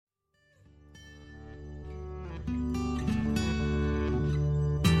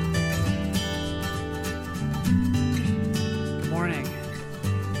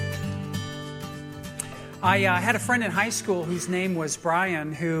I had a friend in high school whose name was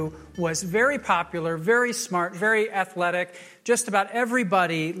Brian, who was very popular, very smart, very athletic. Just about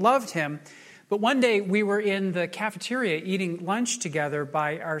everybody loved him. But one day we were in the cafeteria eating lunch together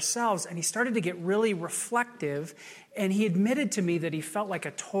by ourselves, and he started to get really reflective, and he admitted to me that he felt like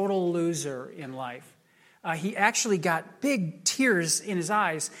a total loser in life. He actually got big tears in his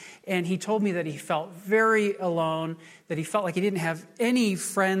eyes, and he told me that he felt very alone, that he felt like he didn't have any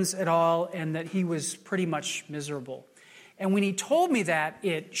friends at all, and that he was pretty much miserable. And when he told me that,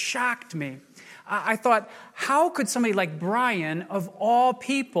 it shocked me. I thought, how could somebody like Brian, of all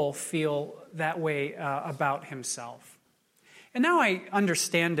people, feel that way about himself? And now I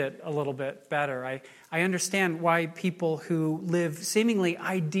understand it a little bit better. I understand why people who live seemingly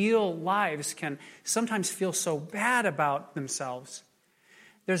ideal lives can sometimes feel so bad about themselves.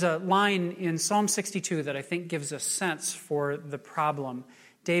 There's a line in Psalm 62 that I think gives a sense for the problem.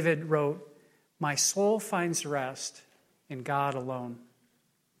 David wrote, "My soul finds rest in God alone."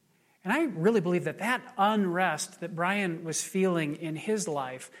 And I really believe that that unrest that Brian was feeling in his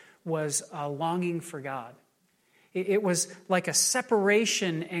life was a longing for God. It was like a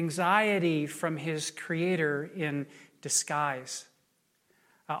separation anxiety from his Creator in disguise.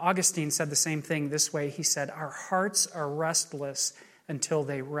 Augustine said the same thing this way. He said, "Our hearts are restless until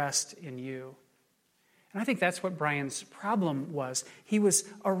they rest in you." And I think that's what Brian's problem was. He was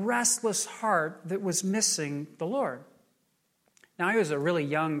a restless heart that was missing the Lord. Now, I was a really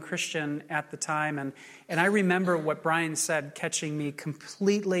young Christian at the time, and I remember what Brian said catching me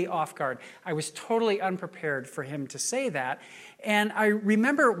completely off guard. I was totally unprepared for him to say that, and I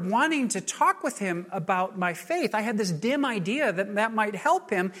remember wanting to talk with him about my faith. I had this dim idea that might help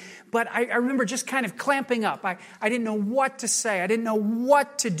him, but I remember just kind of clamping up. I didn't know what to say. I didn't know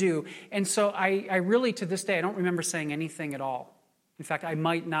what to do, and so I really, to this day, I don't remember saying anything at all. In fact, I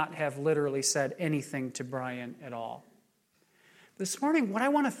might not have literally said anything to Brian at all. This morning, what I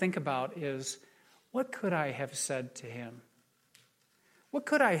want to think about is, what could I have said to him? What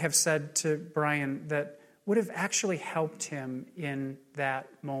could I have said to Brian that would have actually helped him in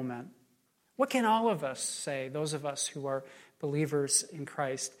that moment? What can all of us say, those of us who are believers in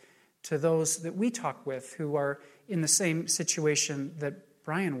Christ, to those that we talk with who are in the same situation that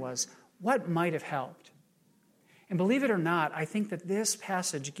Brian was? What might have helped? And believe it or not, I think that this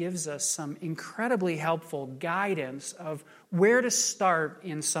passage gives us some incredibly helpful guidance of where to start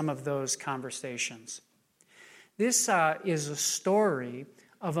in some of those conversations. This is a story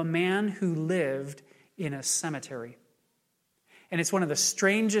of a man who lived in a cemetery. And it's one of the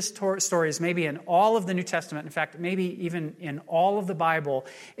strangest stories maybe in all of the New Testament, in fact, maybe even in all of the Bible,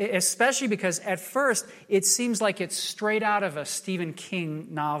 especially because at first it seems like it's straight out of a Stephen King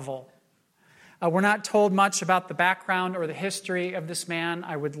novel. We're not told much about the background or the history of this man.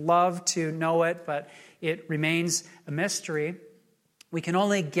 I would love to know it, but it remains a mystery. We can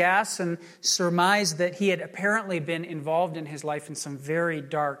only guess and surmise that he had apparently been involved in his life in some very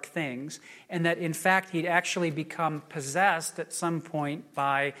dark things, and that in fact he'd actually become possessed at some point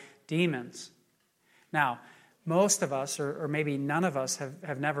by demons. Now, most of us, or maybe none of us,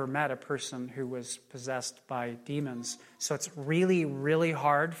 have never met a person who was possessed by demons. So it's really, really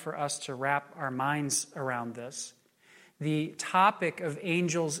hard for us to wrap our minds around this. The topic of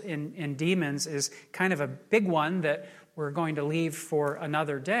angels and demons is kind of a big one that we're going to leave for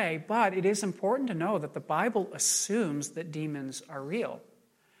another day, but it is important to know that the Bible assumes that demons are real.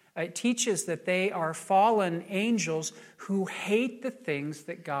 It teaches that they are fallen angels who hate the things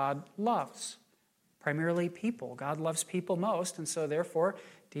that God loves. Primarily people. God loves people most, and so therefore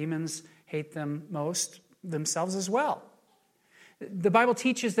demons hate them most themselves as well. The Bible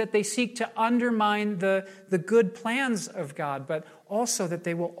teaches that they seek to undermine the good plans of God, but also that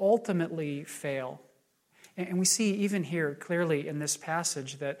they will ultimately fail. And we see even here clearly in this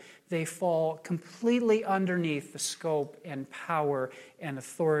passage that they fall completely underneath the scope and power and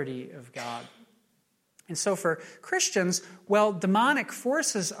authority of God. And so for Christians, while demonic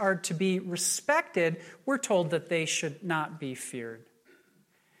forces are to be respected, we're told that they should not be feared.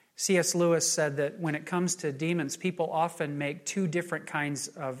 C.S. Lewis said that when it comes to demons, people often make two different kinds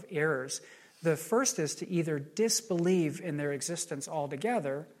of errors. The first is to either disbelieve in their existence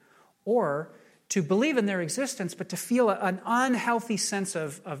altogether, or to believe in their existence, but to feel an unhealthy sense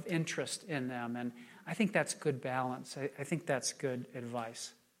of interest in them. And I think that's good balance. I think that's good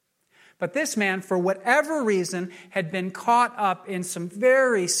advice. But this man, for whatever reason, had been caught up in some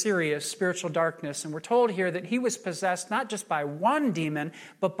very serious spiritual darkness. And we're told here that he was possessed not just by one demon,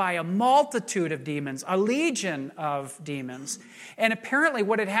 but by a multitude of demons, a legion of demons. And apparently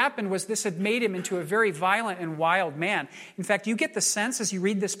what had happened was this had made him into a very violent and wild man. In fact, you get the sense as you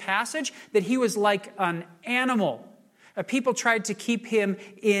read this passage that he was like an animal. People tried to keep him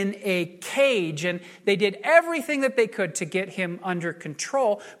in a cage, and they did everything that they could to get him under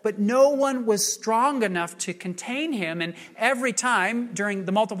control, but no one was strong enough to contain him. And every time, during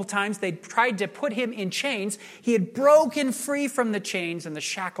the multiple times they tried to put him in chains, he had broken free from the chains, and the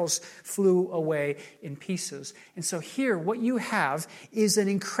shackles flew away in pieces. And so here, what you have is an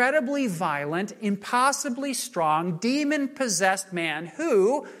incredibly violent, impossibly strong, demon-possessed man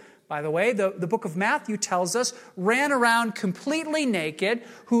who, by the way, the book of Matthew tells us, ran around completely naked,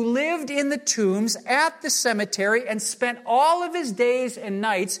 who lived in the tombs at the cemetery and spent all of his days and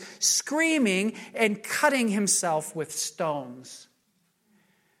nights screaming and cutting himself with stones.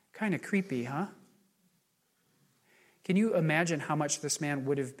 Kind of creepy, huh? Can you imagine how much this man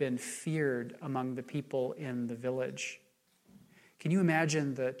would have been feared among the people in the village? Can you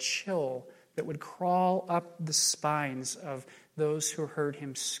imagine the chill that would crawl up the spines of those who heard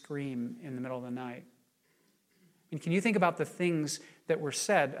him scream in the middle of the night? And can you think about the things that were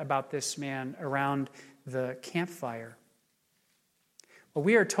said about this man around the campfire? Well,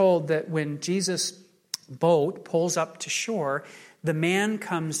 we are told that when Jesus' boat pulls up to shore, the man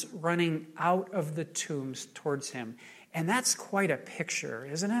comes running out of the tombs towards him. And that's quite a picture,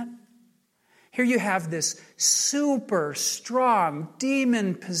 isn't it? Here you have this super strong,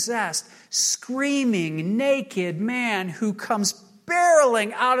 demon-possessed, screaming, naked man who comes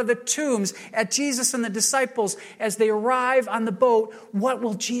barreling out of the tombs at Jesus and the disciples as they arrive on the boat. What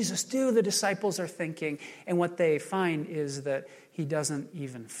will Jesus do? The disciples are thinking. And what they find is that he doesn't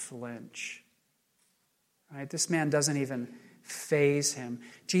even flinch. Right? This man doesn't even faze him.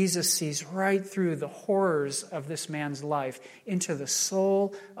 Jesus sees right through the horrors of this man's life into the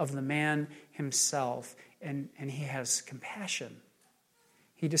soul of the man himself, and he has compassion.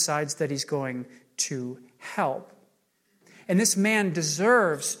 He decides that he's going to help. And this man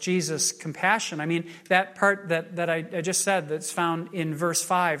deserves Jesus' compassion. I mean, that part that I just said that's found in verse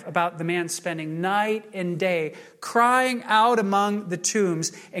 5 about the man spending night and day crying out among the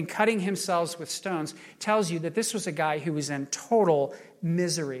tombs and cutting himself with stones tells you that this was a guy who was in total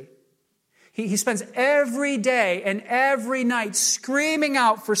misery. He spends every day and every night screaming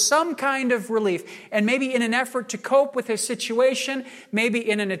out for some kind of relief, and maybe in an effort to cope with his situation, maybe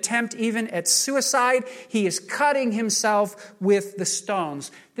in an attempt even at suicide, he is cutting himself with the stones.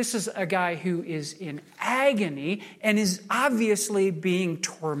 This is a guy who is in agony and is obviously being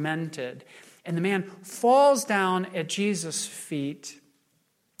tormented. And the man falls down at Jesus' feet,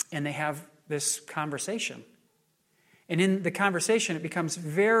 and they have this conversation. And in the conversation, it becomes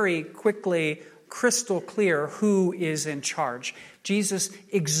very quickly crystal clear who is in charge. Jesus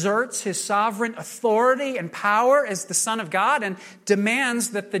exerts his sovereign authority and power as the Son of God and demands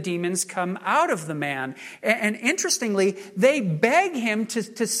that the demons come out of the man. And interestingly, they beg him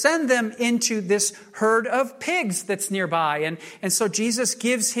to send them into this herd of pigs that's nearby. And so Jesus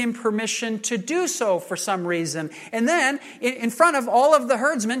gives him permission to do so for some reason. And then, in front of all of the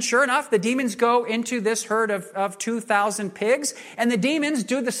herdsmen, sure enough, the demons go into this herd of 2,000 pigs. And the demons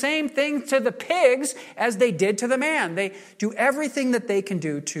do the same thing to the pigs as they did to the man. They do everything that they can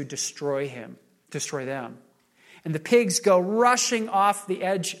do to destroy them. And the pigs go rushing off the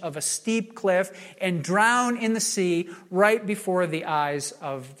edge of a steep cliff and drown in the sea right before the eyes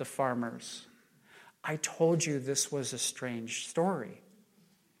of the farmers. I told you this was a strange story.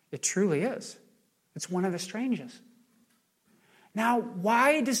 It truly is. It's one of the strangest. Now,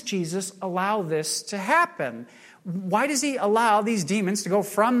 why does Jesus allow this to happen? Why does he allow these demons to go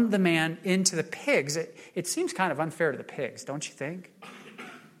from the man into the pigs? It seems kind of unfair to the pigs, don't you think?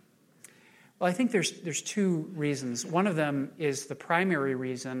 Well, I think there's two reasons. One of them is the primary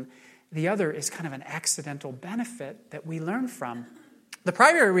reason. The other is kind of an accidental benefit that we learn from. The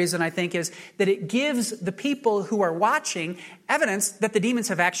primary reason, I think, is that it gives the people who are watching evidence that the demons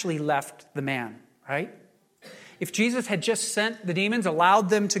have actually left the man, right? If Jesus had just sent the demons, allowed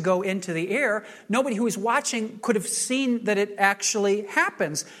them to go into the air, nobody who was watching could have seen that it actually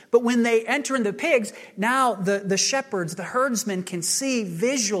happens. But when they enter into the pigs, now the shepherds, the herdsmen can see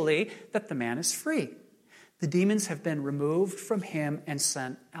visually that the man is free. The demons have been removed from him and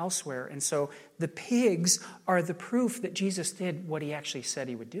sent elsewhere. And so the pigs are the proof that Jesus did what he actually said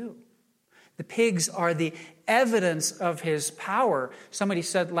he would do. The pigs are the evidence of his power. Somebody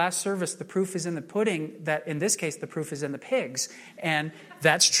said last service, the proof is in the pudding, that in this case, the proof is in the pigs. And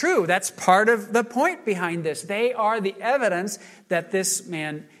that's true. That's part of the point behind this. They are the evidence that this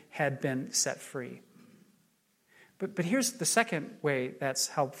man had been set free. But here's the second way that's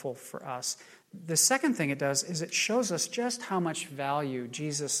helpful for us. The second thing it does is it shows us just how much value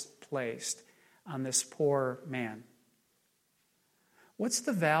Jesus placed on this poor man. What's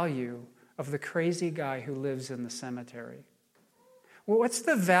the value of the crazy guy who lives in the cemetery? Well, what's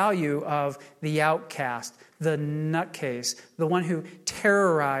the value of the outcast, the nutcase, the one who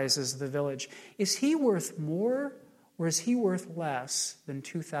terrorizes the village? Is he worth more or is he worth less than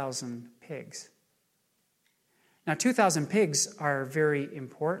 2,000 pigs? Now, 2,000 pigs are very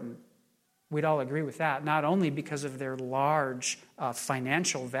important. We'd all agree with that, not only because of their large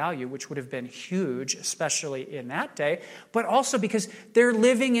financial value, which would have been huge, especially in that day, but also because they're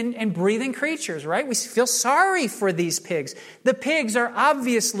living and breathing creatures, right? We feel sorry for these pigs. The pigs are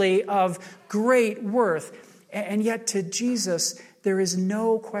obviously of great worth, and yet to Jesus, there is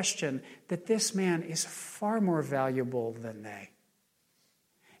no question that this man is far more valuable than they.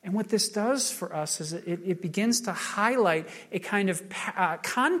 And what this does for us is it begins to highlight a kind of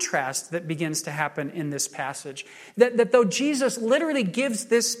contrast that begins to happen in this passage. That though Jesus literally gives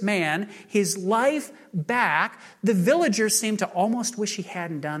this man his life back, the villagers seem to almost wish he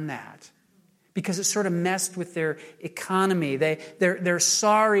hadn't done that, because it sort of messed with their economy. They're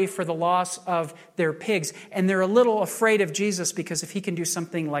sorry for the loss of their pigs, and they're a little afraid of Jesus because if he can do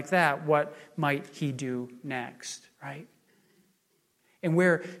something like that, what might he do next, right? And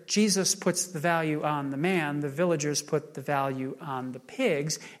where Jesus puts the value on the man, the villagers put the value on the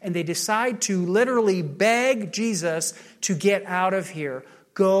pigs, and they decide to literally beg Jesus to get out of here.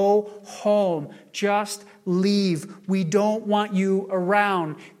 Go home. Just leave. We don't want you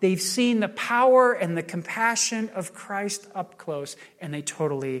around. They've seen the power and the compassion of Christ up close, and they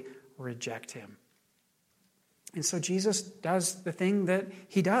totally reject him. And so Jesus does the thing that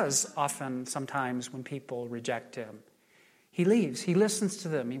he does often sometimes when people reject him. He leaves. He listens to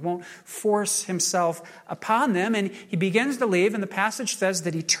them. He won't force himself upon them. And he begins to leave. And the passage says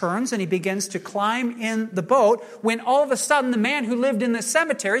that he turns and he begins to climb in the boat when all of a sudden the man who lived in the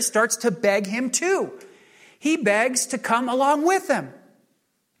cemetery starts to beg him too. He begs to come along with them.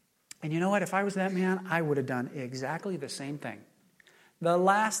 And you know what? If I was that man, I would have done exactly the same thing. The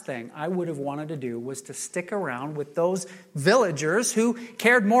last thing I would have wanted to do was to stick around with those villagers who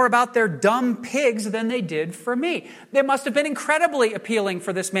cared more about their dumb pigs than they did for me. It must have been incredibly appealing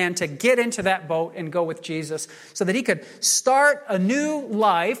for this man to get into that boat and go with Jesus so that he could start a new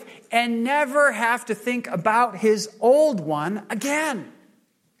life and never have to think about his old one again.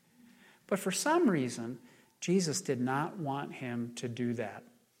 But for some reason, Jesus did not want him to do that.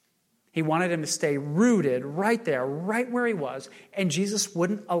 He wanted him to stay rooted right there, right where he was, and Jesus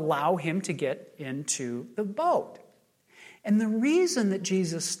wouldn't allow him to get into the boat. And the reason that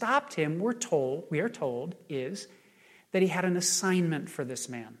Jesus stopped him, we are told, is that he had an assignment for this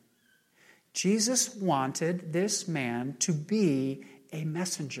man. Jesus wanted this man to be a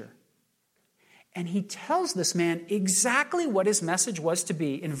messenger. And he tells this man exactly what his message was to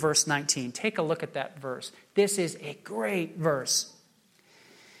be in verse 19. Take a look at that verse. This is a great verse.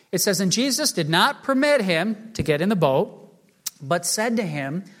 It says, "And Jesus did not permit him to get in the boat, but said to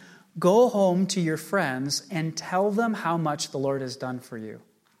him, 'Go home to your friends and tell them how much the Lord has done for you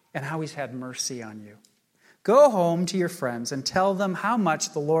and how he's had mercy on you.' Go home to your friends and tell them how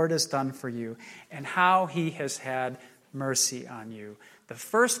much the Lord has done for you and how he has had mercy on you." The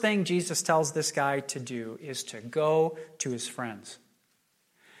first thing Jesus tells this guy to do is to go to his friends.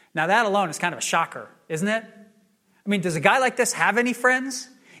 Now that alone is kind of a shocker, isn't it? I mean, does a guy like this have any friends?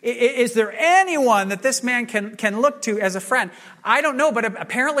 Is there anyone that this man can look to as a friend? I don't know, but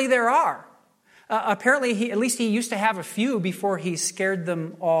apparently there are. Apparently, he used to have a few before he scared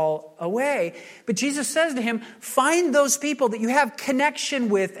them all away. But Jesus says to him, find those people that you have connection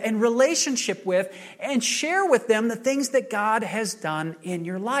with and relationship with and share with them the things that God has done in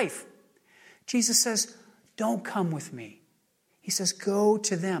your life. Jesus says, don't come with me. He says, go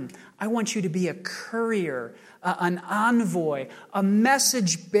to them. I want you to be a courier, an envoy, a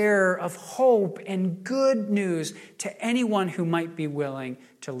message bearer of hope and good news to anyone who might be willing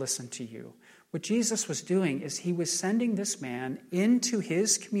to listen to you. What Jesus was doing is he was sending this man into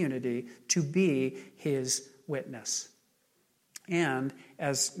his community to be his witness. And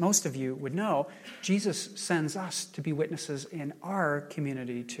as most of you would know, Jesus sends us to be witnesses in our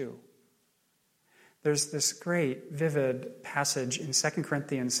community too. There's this great, vivid passage in 2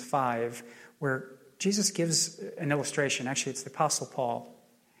 Corinthians 5 where Jesus gives an illustration. Actually, it's the Apostle Paul.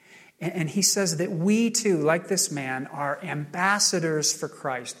 And he says that we too, like this man, are ambassadors for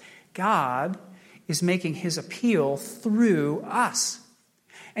Christ. God is making his appeal through us.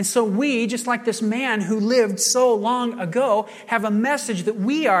 And so we, just like this man who lived so long ago, have a message that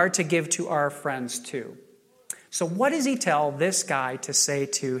we are to give to our friends too. So what does he tell this guy to say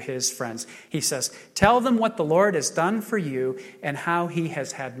to his friends? He says, tell them what the Lord has done for you and how he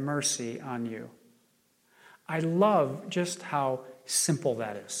has had mercy on you. I love just how simple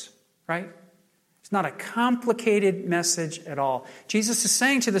that is, right? It's not a complicated message at all. Jesus is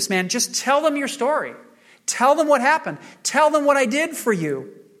saying to this man, just tell them your story. Tell them what happened. Tell them what I did for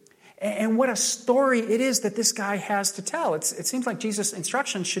you. And what a story it is that this guy has to tell. It seems like Jesus'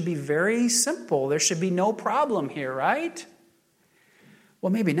 instructions should be very simple. There should be no problem here, right?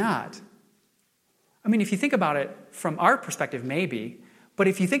 Well, maybe not. I mean, if you think about it from our perspective, maybe. But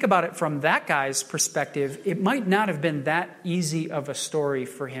if you think about it from that guy's perspective, it might not have been that easy of a story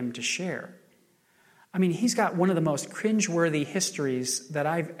for him to share. I mean, he's got one of the most cringeworthy histories that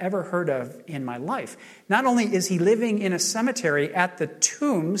I've ever heard of in my life. Not only is he living in a cemetery at the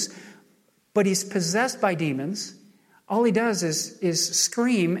tombs, but he's possessed by demons. All he does is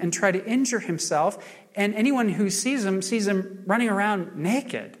scream and try to injure himself, and anyone who sees him running around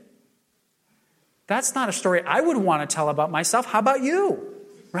naked. That's not a story I would want to tell about myself. How about you?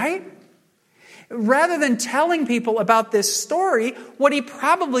 Right? Rather than telling people about this story, what he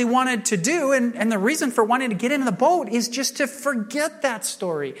probably wanted to do, and the reason for wanting to get into the boat, is just to forget that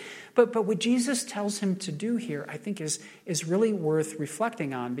story. But what Jesus tells him to do here, I think, is really worth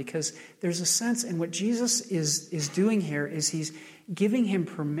reflecting on, because there's a sense in what Jesus is doing here is he's giving him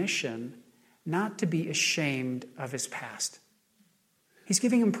permission not to be ashamed of his past. He's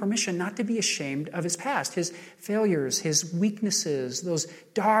giving him permission not to be ashamed of his past, his failures, his weaknesses, those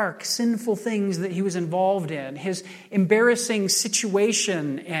dark, sinful things that he was involved in, his embarrassing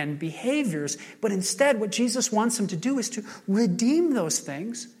situation and behaviors. But instead, what Jesus wants him to do is to redeem those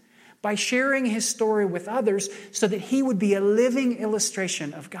things by sharing his story with others so that he would be a living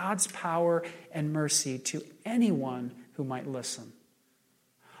illustration of God's power and mercy to anyone who might listen.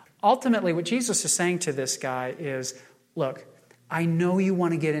 Ultimately, what Jesus is saying to this guy is, look, I know you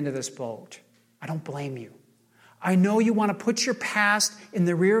want to get into this boat. I don't blame you. I know you want to put your past in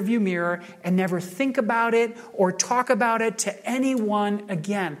the rearview mirror and never think about it or talk about it to anyone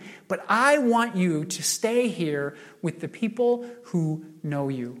again. But I want you to stay here with the people who know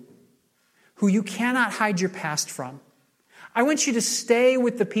you, who you cannot hide your past from. I want you to stay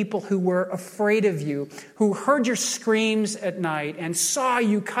with the people who were afraid of you, who heard your screams at night and saw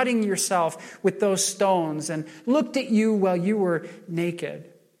you cutting yourself with those stones and looked at you while you were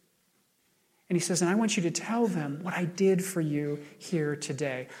naked. And he says, and I want you to tell them what I did for you here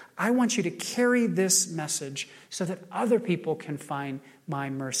today. I want you to carry this message so that other people can find my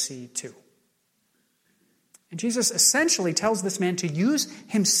mercy too. And Jesus essentially tells this man to use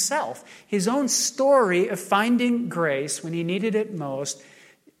himself, his own story of finding grace when he needed it most,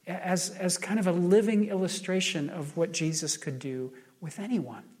 as kind of a living illustration of what Jesus could do with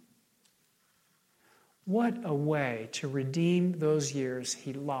anyone. What a way to redeem those years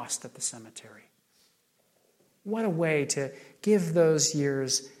he lost at the cemetery. What a way to give those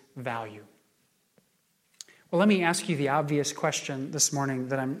years value. Well, let me ask you the obvious question this morning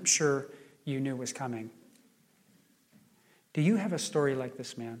that I'm sure you knew was coming. Do you have a story like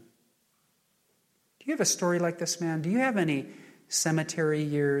this man? Do you have a story like this man? Do you have any cemetery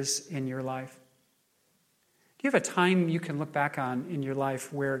years in your life? Do you have a time you can look back on in your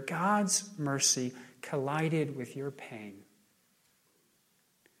life where God's mercy collided with your pain? Do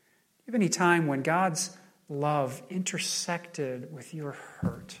you have any time when God's love intersected with your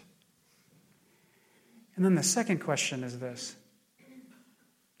hurt? And then the second question is this.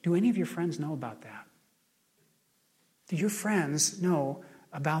 Do any of your friends know about that? Do your friends know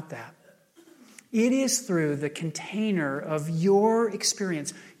about that? It is through the container of your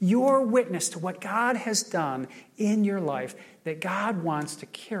experience, your witness to what God has done in your life, that God wants to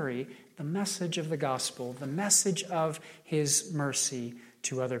carry the message of the gospel, the message of his mercy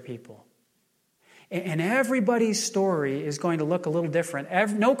to other people. And everybody's story is going to look a little different.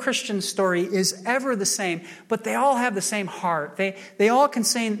 No Christian story is ever the same, but they all have the same heart. They all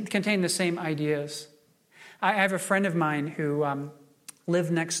contain the same ideas. I have a friend of mine who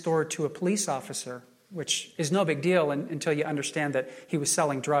lived next door to a police officer, which is no big deal until you understand that he was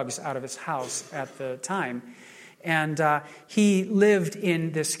selling drugs out of his house at the time. And he lived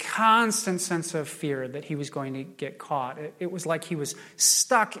in this constant sense of fear that he was going to get caught. It was like he was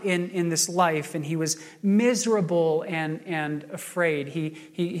stuck in this life, and he was miserable and afraid.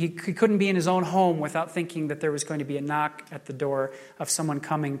 He couldn't be in his own home without thinking that there was going to be a knock at the door of someone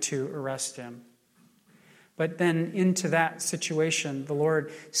coming to arrest him. But then into that situation, the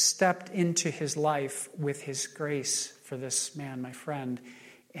Lord stepped into his life with his grace for this man, my friend,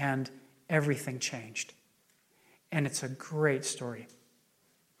 and everything changed. And it's a great story.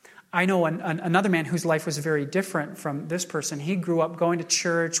 I know another man whose life was very different from this person. He grew up going to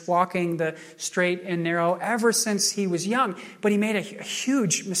church, walking the straight and narrow ever since he was young, but he made a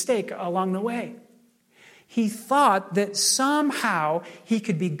huge mistake along the way. He thought that somehow he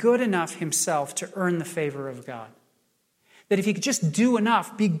could be good enough himself to earn the favor of God. That if he could just do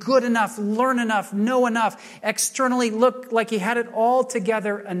enough, be good enough, learn enough, know enough, externally look like he had it all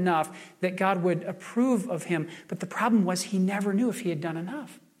together enough, that God would approve of him. But the problem was he never knew if he had done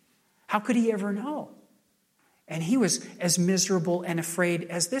enough. How could he ever know? And he was as miserable and afraid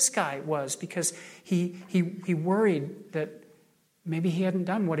as this guy was, because he worried that maybe he hadn't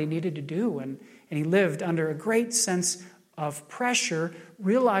done what he needed to do. And he lived under a great sense of pressure,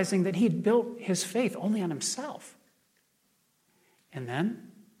 realizing that he'd built his faith only on himself. And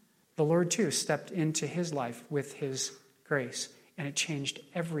then the Lord, too, stepped into his life with his grace, and it changed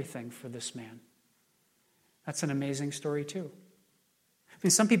everything for this man. That's an amazing story, too. I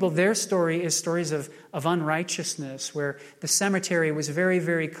mean, some people, their story is stories of unrighteousness, where the cemetery was very,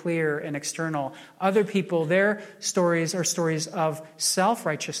 very clear and external. Other people, their stories are stories of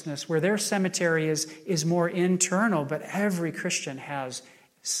self-righteousness, where their cemetery is more internal, but every Christian has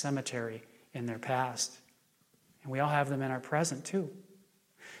a cemetery in their past. And we all have them in our present, too.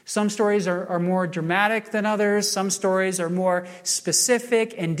 Some stories are more dramatic than others. Some stories are more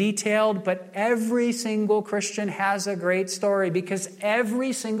specific and detailed. But every single Christian has a great story, because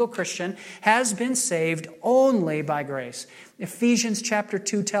every single Christian has been saved only by grace. Ephesians chapter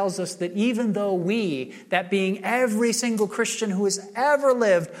 2 tells us that even though we, that being every single Christian who has ever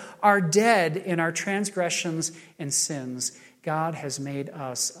lived, are dead in our transgressions and sins, God has made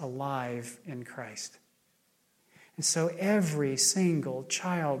us alive in Christ. And so every single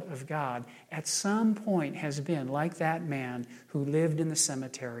child of God at some point has been like that man who lived in the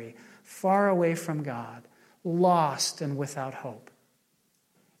cemetery, far away from God, lost and without hope.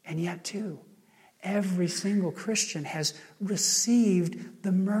 And yet, too, every single Christian has received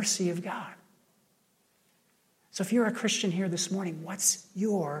the mercy of God. So if you're a Christian here this morning, what's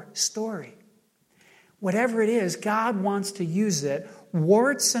your story? Whatever it is, God wants to use it,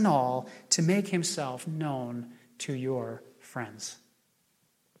 warts and all, to make himself known to your friends.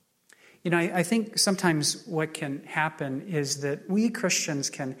 You know, I think sometimes what can happen is that we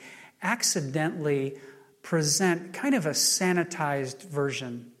Christians can accidentally present kind of a sanitized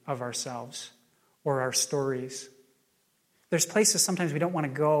version of ourselves or our stories. There's places sometimes we don't want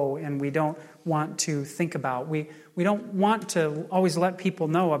to go and we don't want to think about. We don't want to always let people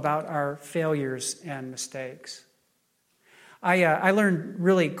know about our failures and mistakes. I learned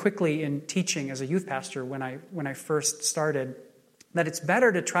really quickly in teaching as a youth pastor when I first started that it's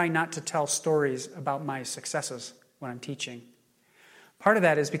better to try not to tell stories about my successes when I'm teaching. Part of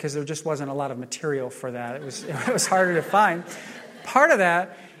that is because there just wasn't a lot of material for that. It was harder to find. Part of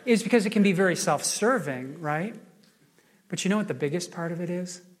that is because it can be very self-serving, right? But you know what the biggest part of it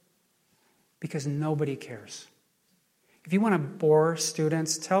is? Because nobody cares. If you want to bore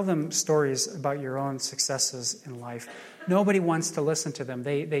students, tell them stories about your own successes in life. Nobody wants to listen to them.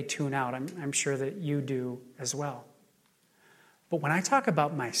 They tune out. I'm sure that you do as well. But when I talk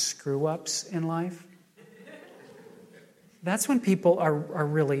about my screw-ups in life, that's when people are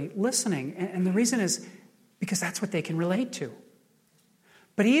really listening. And the reason is because that's what they can relate to.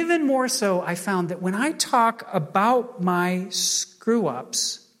 But even more so, I found that when I talk about my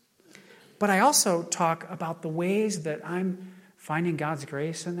screw-ups, but I also talk about the ways that I'm finding God's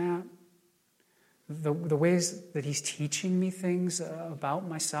grace in that, the ways that he's teaching me things about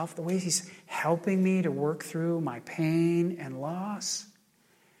myself, the ways he's helping me to work through my pain and loss,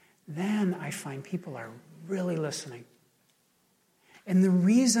 then I find people are really listening. And the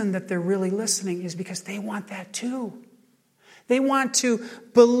reason that they're really listening is because they want that too. They want to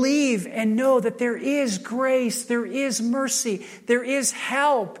believe and know that there is grace, there is mercy, there is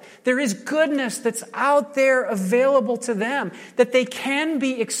help, there is goodness that's out there available to them, that they can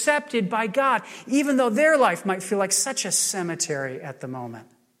be accepted by God, even though their life might feel like such a cemetery at the moment.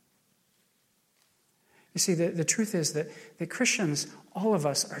 You see, the truth is that Christians, all of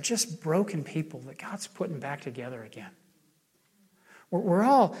us, are just broken people that God's putting back together again. We're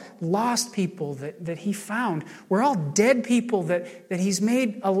all lost people that he found. We're all dead people that he's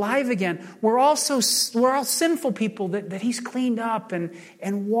made alive again. We're all sinful people that he's cleaned up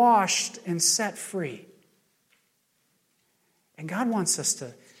and washed and set free. And God wants us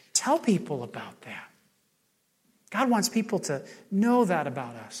to tell people about that. God wants people to know that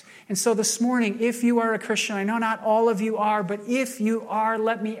about us. And so this morning, if you are a Christian, I know not all of you are, but if you are,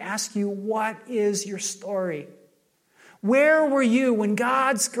 let me ask you, what is your story? Where were you when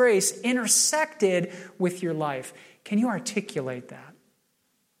God's grace intersected with your life? Can you articulate that?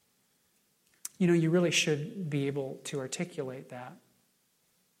 You know, you really should be able to articulate that.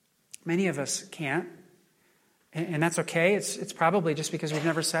 Many of us can't. And that's okay. It's probably just because we've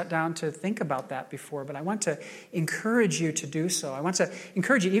never sat down to think about that before. But I want to encourage you to do so. I want to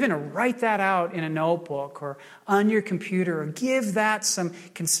encourage you even to write that out in a notebook or on your computer or give that some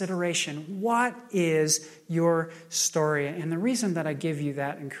consideration. What is your story? And the reason that I give you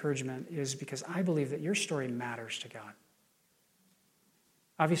that encouragement is because I believe that your story matters to God.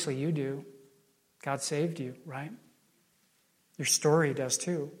 Obviously you do. God saved you, right? Your story does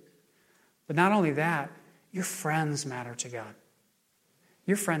too. But not only that, your friends matter to God.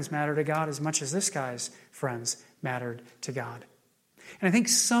 Your friends matter to God as much as this guy's friends mattered to God. And I think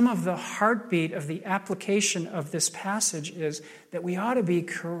some of the heartbeat of the application of this passage is that we ought to be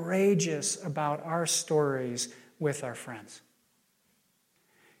courageous about our stories with our friends.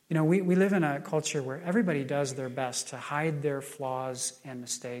 You know, we live in a culture where everybody does their best to hide their flaws and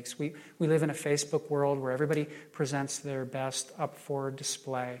mistakes. We live in a Facebook world where everybody presents their best up for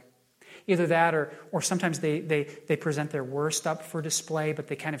display. Either that or sometimes they present their worst up for display, but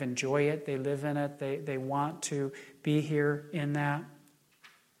they kind of enjoy it. They live in it. They want to be here in that.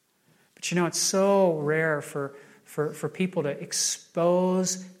 But you know, it's so rare for people to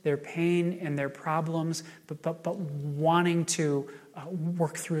expose their pain and their problems, but wanting to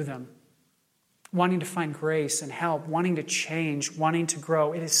work through them. Wanting to find grace and help, wanting to change, wanting to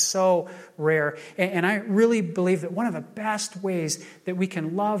grow. It is so rare. And I really believe that one of the best ways that we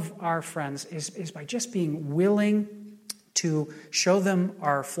can love our friends is by just being willing to show them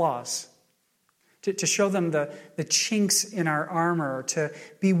our flaws, to show them the chinks in our armor, to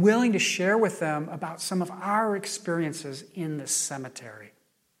be willing to share with them about some of our experiences in the cemetery.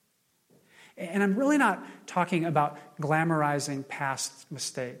 And I'm really not talking about glamorizing past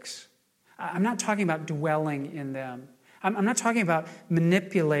mistakes. I'm not talking about dwelling in them. I'm not talking about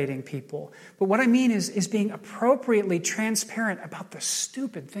manipulating people. But what I mean is being appropriately transparent about the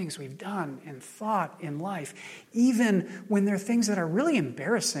stupid things we've done and thought in life, even when they're things that are really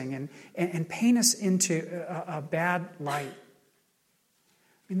embarrassing and paint us into a bad light.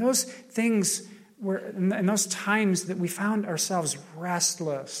 I mean, those things were, in those times that we found ourselves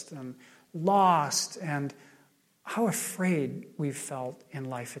restless and lost and how afraid we've felt in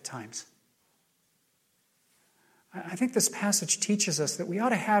life at times. I think this passage teaches us that we ought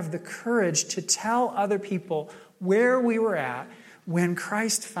to have the courage to tell other people where we were at when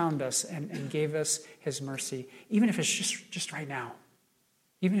Christ found us and gave us his mercy, even if it's just right now,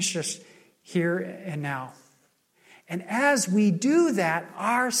 even if it's just here and now. And as we do that,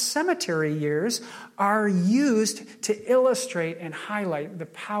 our cemetery years are used to illustrate and highlight the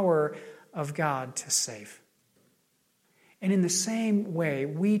power of God to save. And in the same way,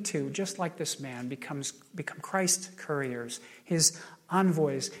 we too, just like this man, become Christ's couriers, his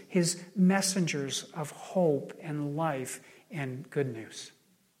envoys, his messengers of hope and life and good news.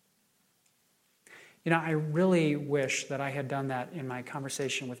 You know, I really wish that I had done that in my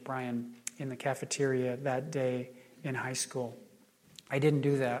conversation with Brian in the cafeteria that day in high school. I didn't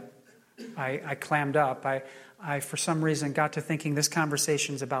do that. I clammed up. I for some reason, got to thinking this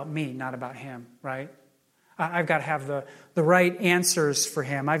conversation's about me, not about him, right? I've got to have the right answers for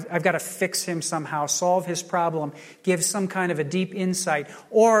him. I've got to fix him somehow, solve his problem, give some kind of a deep insight,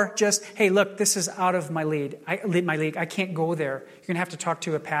 or just, hey, look, this is out of my league. I can't go there. You're going to have to talk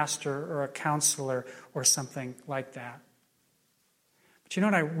to a pastor or a counselor or something like that. But you know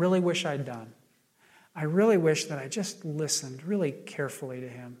what I really wish I'd done? I really wish that I just listened really carefully to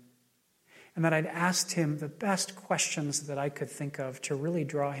him and that I'd asked him the best questions that I could think of to really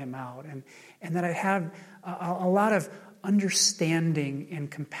draw him out, and that I had a lot of understanding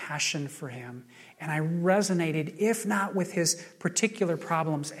and compassion for him. And I resonated, if not with his particular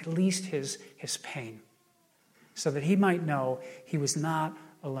problems, at least his pain, so that he might know he was not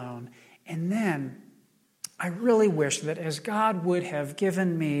alone. And then I really wish that as God would have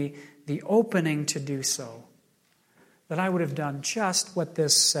given me the opening to do so, that I would have done just what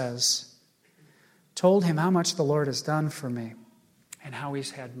this says. Told him how much the Lord has done for me and how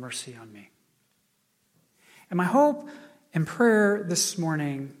he's had mercy on me. And my hope And prayer this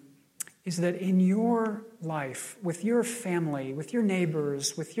morning is that in your life, with your family, with your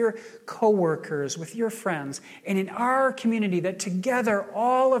neighbors, with your coworkers, with your friends, and in our community, that together,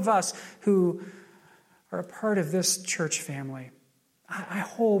 all of us who are a part of this church family, I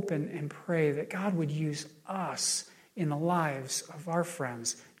hope and pray that God would use us in the lives of our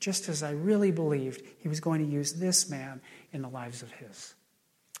friends, just as I really believed he was going to use this man in the lives of his.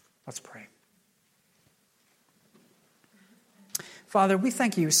 Let's pray. Father, we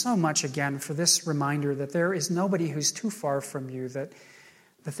thank you so much again for this reminder that there is nobody who's too far from you, that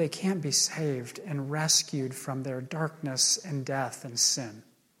they can't be saved and rescued from their darkness and death and sin.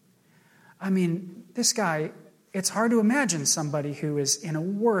 I mean, this guy, it's hard to imagine somebody who is in a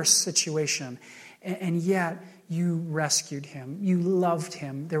worse situation, and yet you rescued him. You loved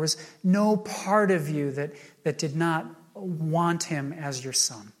him. There was no part of you that did not want him as your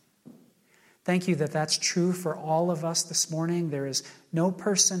son. Thank you that that's true for all of us this morning. There is no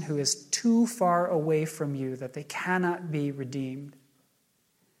person who is too far away from you that they cannot be redeemed.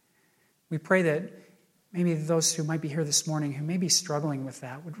 We pray that maybe those who might be here this morning who may be struggling with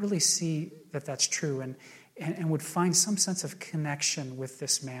that would really see that that's true and would find some sense of connection with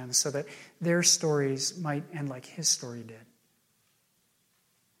this man so that their stories might end like his story did.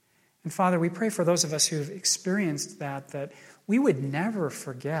 And Father, we pray for those of us who've experienced that we would never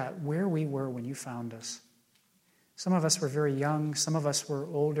forget where we were when you found us. Some of us were very young, some of us were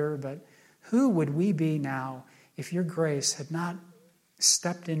older, but who would we be now if your grace had not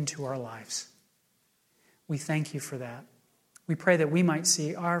stepped into our lives? We thank you for that. We pray that we might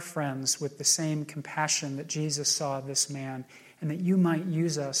see our friends with the same compassion that Jesus saw this man, and that you might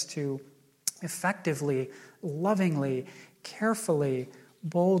use us to effectively, lovingly, carefully,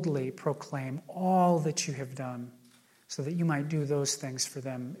 boldly proclaim all that you have done, so that you might do those things for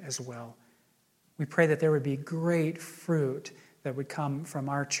them as well. We pray that there would be great fruit that would come from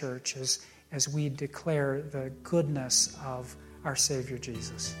our church as we declare the goodness of our Savior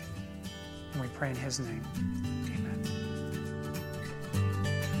Jesus. And we pray in his name. Amen.